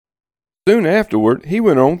Soon afterward he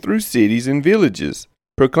went on through cities and villages,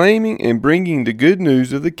 proclaiming and bringing the good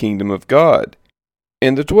news of the kingdom of God.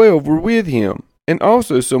 And the 12 were with him, and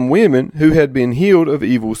also some women who had been healed of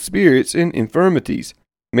evil spirits and infirmities,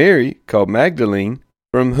 Mary, called Magdalene,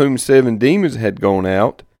 from whom 7 demons had gone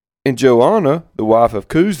out, and Joanna, the wife of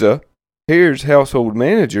Chuza, Herod's household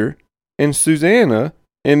manager, and Susanna,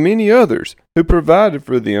 and many others, who provided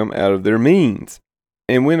for them out of their means.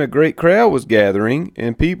 And when a great crowd was gathering,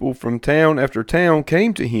 and people from town after town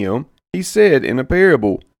came to him, he said in a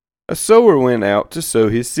parable, A sower went out to sow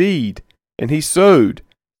his seed, and he sowed.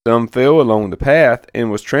 Some fell along the path,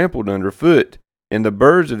 and was trampled underfoot, and the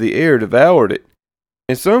birds of the air devoured it.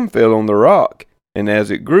 And some fell on the rock, and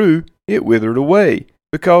as it grew, it withered away,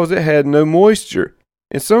 because it had no moisture.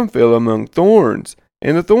 And some fell among thorns,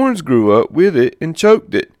 and the thorns grew up with it and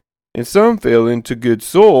choked it. And some fell into good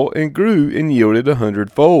soil, and grew and yielded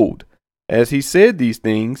 100-fold. As he said these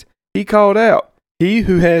things, he called out, He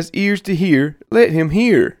who has ears to hear, let him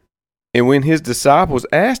hear. And when his disciples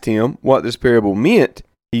asked him what this parable meant,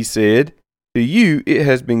 he said, To you it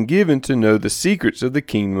has been given to know the secrets of the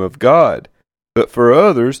kingdom of God. But for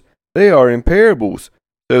others they are in parables,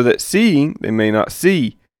 so that seeing they may not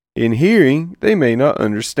see, and hearing they may not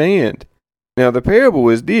understand. Now the parable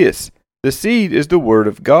is this: the seed is the word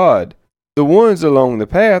of God. The ones along the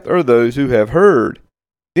path are those who have heard.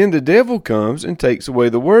 Then the devil comes and takes away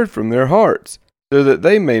the word from their hearts, so that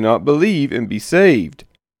they may not believe and be saved.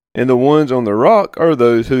 And the ones on the rock are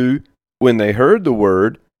those who, when they heard the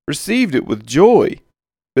word, received it with joy,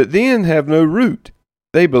 but then have no root.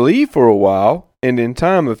 They believe for a while, and in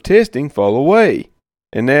time of testing fall away.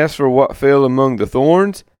 And as for what fell among the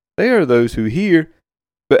thorns, they are those who hear,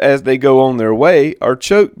 but as they go on their way, are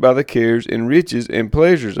choked by the cares and riches and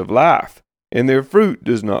pleasures of life, and their fruit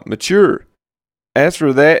does not mature. As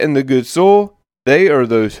for that in the good soil, they are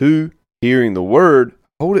those who, hearing the word,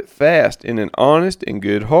 hold it fast in an honest and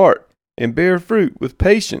good heart, and bear fruit with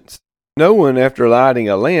patience. No one, after lighting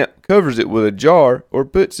a lamp, covers it with a jar or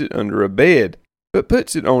puts it under a bed, but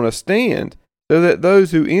puts it on a stand, so that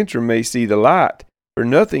those who enter may see the light. For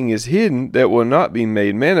nothing is hidden that will not be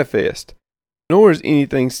made manifest, nor is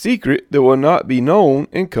anything secret that will not be known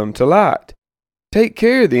and come to light. Take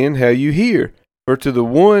care then how you hear, for to the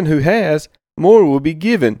one who has, more will be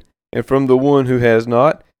given, and from the one who has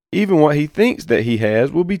not, even what he thinks that he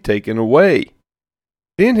has will be taken away.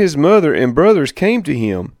 Then his mother and brothers came to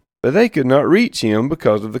him, but they could not reach him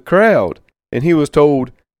because of the crowd. And he was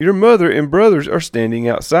told, Your mother and brothers are standing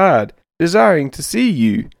outside, desiring to see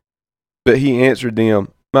you. But he answered them,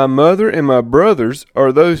 My mother and my brothers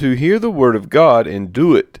are those who hear the word of God and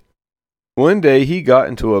do it. One day he got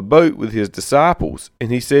into a boat with his disciples,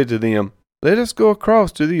 and he said to them, Let us go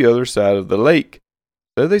across to the other side of the lake.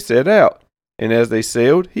 So they set out, and as they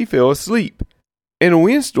sailed, he fell asleep. And a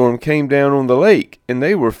windstorm came down on the lake, and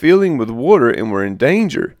they were filling with water and were in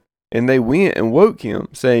danger. And they went and woke him,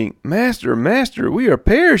 saying, Master, Master, we are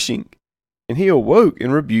perishing. And he awoke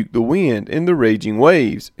and rebuked the wind and the raging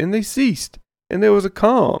waves, and they ceased, and there was a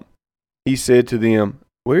calm. He said to them,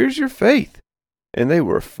 Where is your faith? And they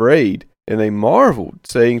were afraid, and they marveled,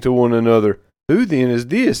 saying to one another, Who then is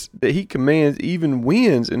this, that he commands even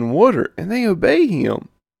winds and water, and they obey him?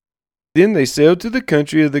 Then they sailed to the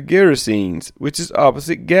country of the Gerasenes, which is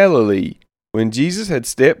opposite Galilee. When Jesus had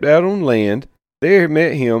stepped out on land, there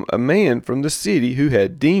met him a man from the city who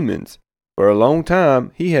had demons. For a long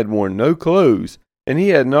time he had worn no clothes, and he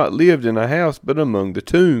had not lived in a house but among the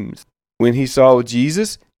tombs. When he saw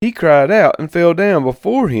Jesus, he cried out and fell down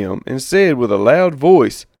before him, and said with a loud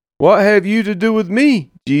voice, What have you to do with me,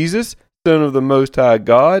 Jesus, Son of the Most High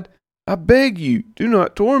God? I beg you, do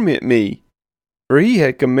not torment me. For he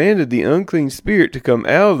had commanded the unclean spirit to come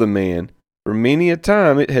out of the man. For many a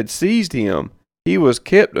time it had seized him. He was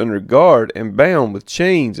kept under guard and bound with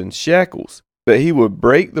chains and shackles, but he would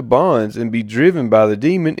break the bonds and be driven by the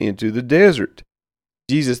demon into the desert.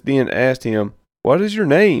 Jesus then asked him, What is your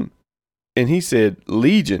name? And he said,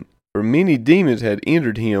 Legion, for many demons had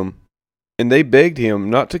entered him. And they begged him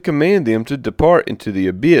not to command them to depart into the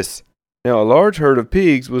abyss. Now a large herd of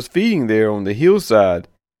pigs was feeding there on the hillside,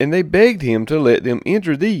 and they begged him to let them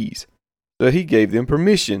enter these. So he gave them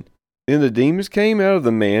permission. Then the demons came out of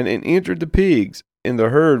the man and entered the pigs, and the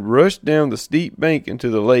herd rushed down the steep bank into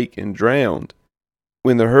the lake and drowned.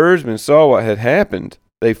 When the herdsmen saw what had happened,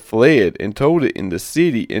 they fled and told it in the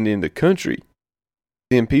city and in the country.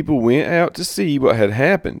 Then people went out to see what had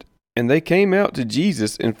happened, and they came out to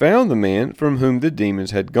Jesus and found the man from whom the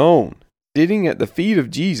demons had gone, sitting at the feet of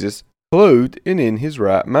Jesus, clothed and in his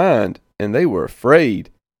right mind, and they were afraid.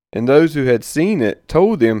 And those who had seen it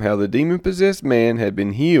told them how the demon-possessed man had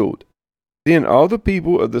been healed. Then all the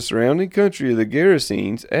people of the surrounding country of the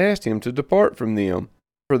Gerasenes asked him to depart from them,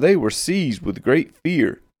 for they were seized with great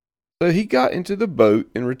fear. So he got into the boat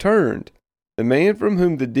and returned. The man from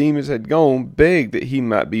whom the demons had gone begged that he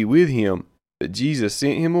might be with him, but Jesus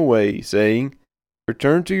sent him away, saying,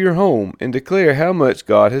 "Return to your home and declare how much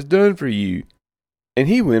God has done for you." And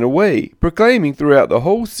he went away, proclaiming throughout the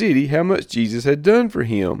whole city how much Jesus had done for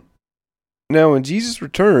him. Now when Jesus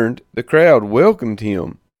returned, the crowd welcomed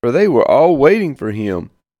him, for they were all waiting for him.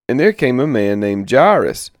 And there came a man named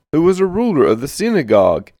Jairus, who was a ruler of the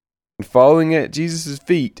synagogue. And falling at Jesus'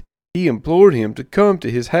 feet, he implored him to come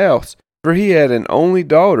to his house, for he had an only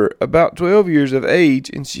daughter, about 12 years of age,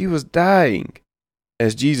 and she was dying.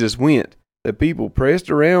 As Jesus went, the people pressed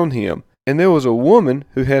around him, and there was a woman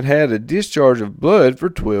who had had a discharge of blood for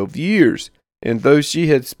 12 years. And though she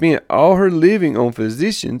had spent all her living on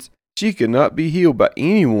physicians, she could not be healed by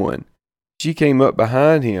anyone. She came up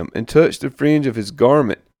behind him and touched the fringe of his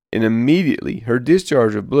garment, and immediately her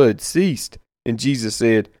discharge of blood ceased. And Jesus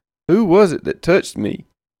said, "Who was it that touched me?"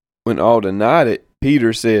 When all denied it,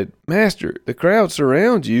 Peter said, "Master, the crowd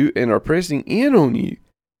surround you and are pressing in on you."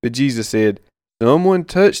 But Jesus said, "Someone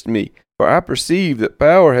touched me, for I perceive that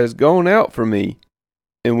power has gone out from me."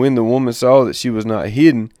 And when the woman saw that she was not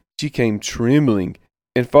hidden, she came trembling,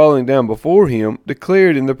 and falling down before him,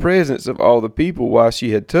 declared in the presence of all the people why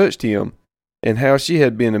she had touched him, and how she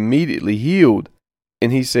had been immediately healed.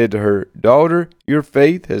 And he said to her, "Daughter, your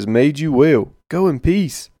faith has made you well. Go in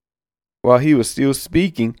peace." While he was still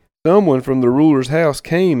speaking, someone from the ruler's house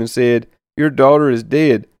came and said, "Your daughter is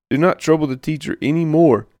dead. Do not trouble the teacher any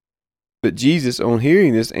more." But Jesus, on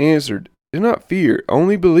hearing this, answered, "Do not fear,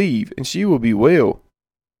 only believe, and she will be well."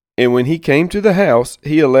 And when he came to the house,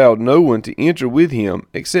 he allowed no one to enter with him,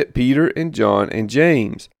 except Peter and John and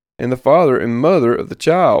James, and the father and mother of the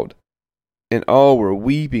child. And all were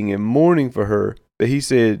weeping and mourning for her. But he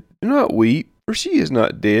said, "Do not weep, for she is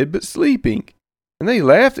not dead, but sleeping." And they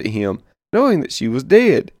laughed at him, knowing that she was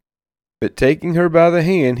dead. But taking her by the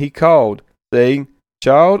hand, he called, saying,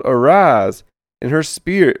 "Child, arise." And her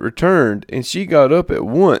spirit returned, and she got up at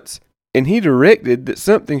once. And he directed that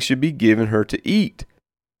something should be given her to eat.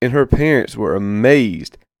 And her parents were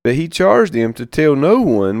amazed, but he charged them to tell no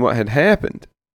one what had happened.